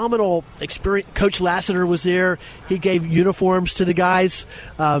a phenomenal experience. Coach Lassiter was there. He gave uniforms to the guys.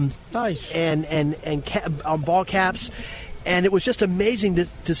 Nice. And ball caps. And it was just amazing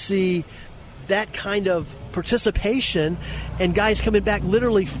to see that kind of participation and guys coming back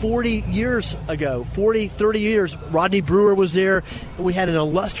literally 40 years ago, 30 years. Rodney Brewer was there. We had an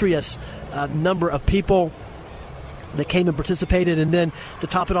illustrious number of people that came and participated, and then to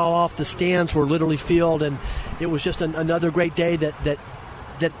top it all off, the stands were literally filled, and it was just another great day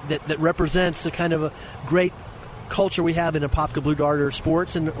that represents the kind of a great culture we have in Apopka Blue Darter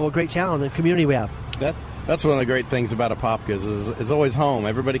sports, and a great town and community we have. That's one of the great things about Apopka is always home.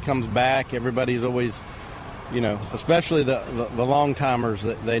 Everybody comes back. Everybody's always especially the long timers,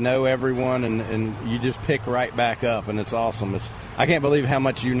 that they know everyone, and you just pick right back up, and it's awesome. I can't believe how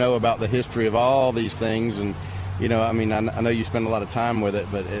much you know about the history of all these things, and I know you spend a lot of time with it,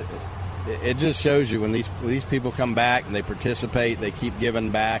 but it just shows you when these people come back and they participate, they keep giving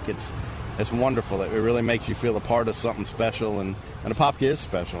back. It's wonderful. It really makes you feel a part of something special, and Apopka is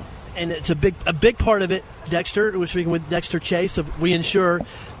special. And it's a big part of it, Dexter. We're speaking with Dexter Chase of We Insure.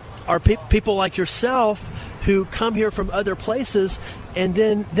 Are people like yourself who come here from other places and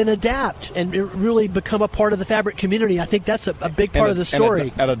then adapt and really become a part of the fabric community. I think that's a big part of the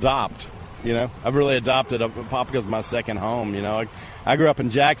story. And adopt. I've really adopted. Apopka is my second home. I grew up in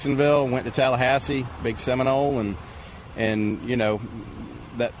Jacksonville, went to Tallahassee, big Seminole, and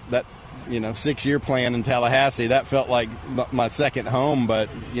that 6-year plan in Tallahassee, that felt like my second home. But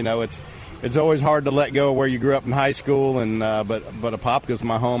it's always hard to let go of where you grew up in high school, and but Apopka's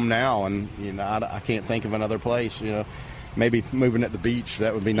my home now, and I can't think of another place. Maybe moving at the beach,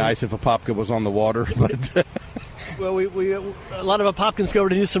 that would be nice if Apopka was on the water. But well, we a lot of Apopkans go over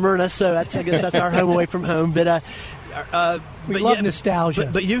to New Smyrna, so I guess that's our home away from home. But we love nostalgia.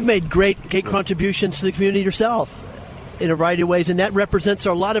 But you've made great contributions to the community yourself in a variety of ways, and that represents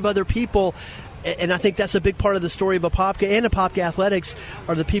a lot of other people. And I think that's a big part of the story of Apopka and Apopka Athletics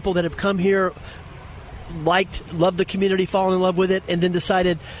are the people that have come here, loved the community, fallen in love with it, and then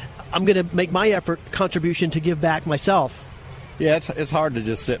decided, I'm going to make my contribution to give back myself. Yeah, it's hard to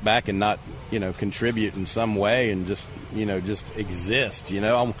just sit back and not, contribute in some way and just exist.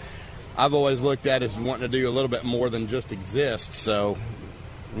 I've always looked at it as wanting to do a little bit more than just exist. So,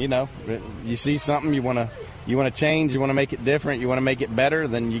 you see something you want to change, you want to make it different, you want to make it better,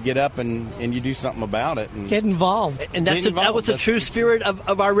 then you get up and you do something about it. And get involved. And that was the true spirit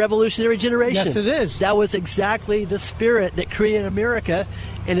of our revolutionary generation. Yes, it is. That was exactly the spirit that created America,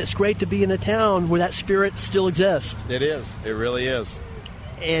 and it's great to be in a town where that spirit still exists. It is. It really is.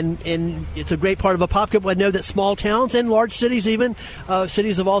 And it's a great part of Apopka. I know that small towns and large cities, even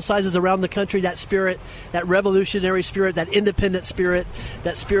cities of all sizes around the country, that spirit, that revolutionary spirit, that independent spirit,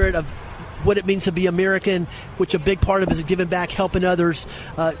 that spirit of what it means to be American, which a big part of it is giving back, helping others,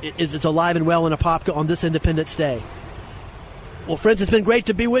 it's alive and well in Apopka on this Independence Day. Well, friends, it's been great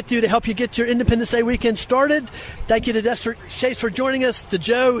to be with you to help you get your Independence Day weekend started. Thank you to Dexter Chase for joining us, to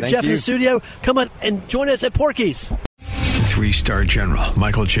Joe, Jeff in the studio. Come on and join us at Porky's. 3-star General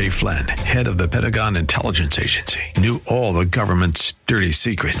Michael J. Flynn, head of the Pentagon Intelligence Agency, knew all the government's dirty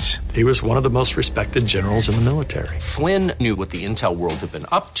secrets. He was one of the most respected generals in the military. Flynn knew what the intel world had been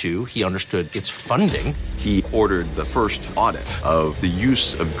up to. He understood its funding. He ordered the first audit of the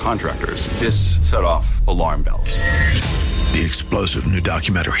use of contractors. This set off alarm bells. The explosive new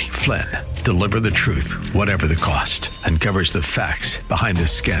documentary, Flynn, Deliver the Truth, Whatever the Cost, uncovers the facts behind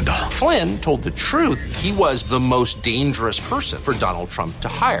this scandal. Flynn told the truth. He was the most dangerous person for Donald Trump to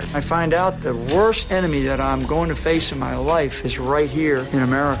hire. I find out the worst enemy that I'm going to face in my life is right here in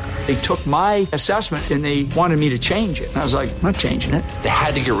America. They took my assessment and they wanted me to change it. And I was like, I'm not changing it. They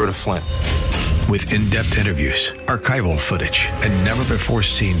had to get rid of Flynn. With in-depth interviews, archival footage, and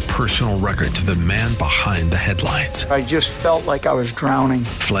never-before-seen personal records of the man behind the headlines. I just felt like I was drowning.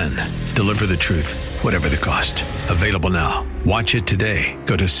 Flynn, Deliver the Truth, Whatever the Cost. Available now. Watch it today.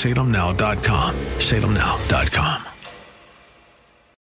 Go to salemnow.com. salemnow.com.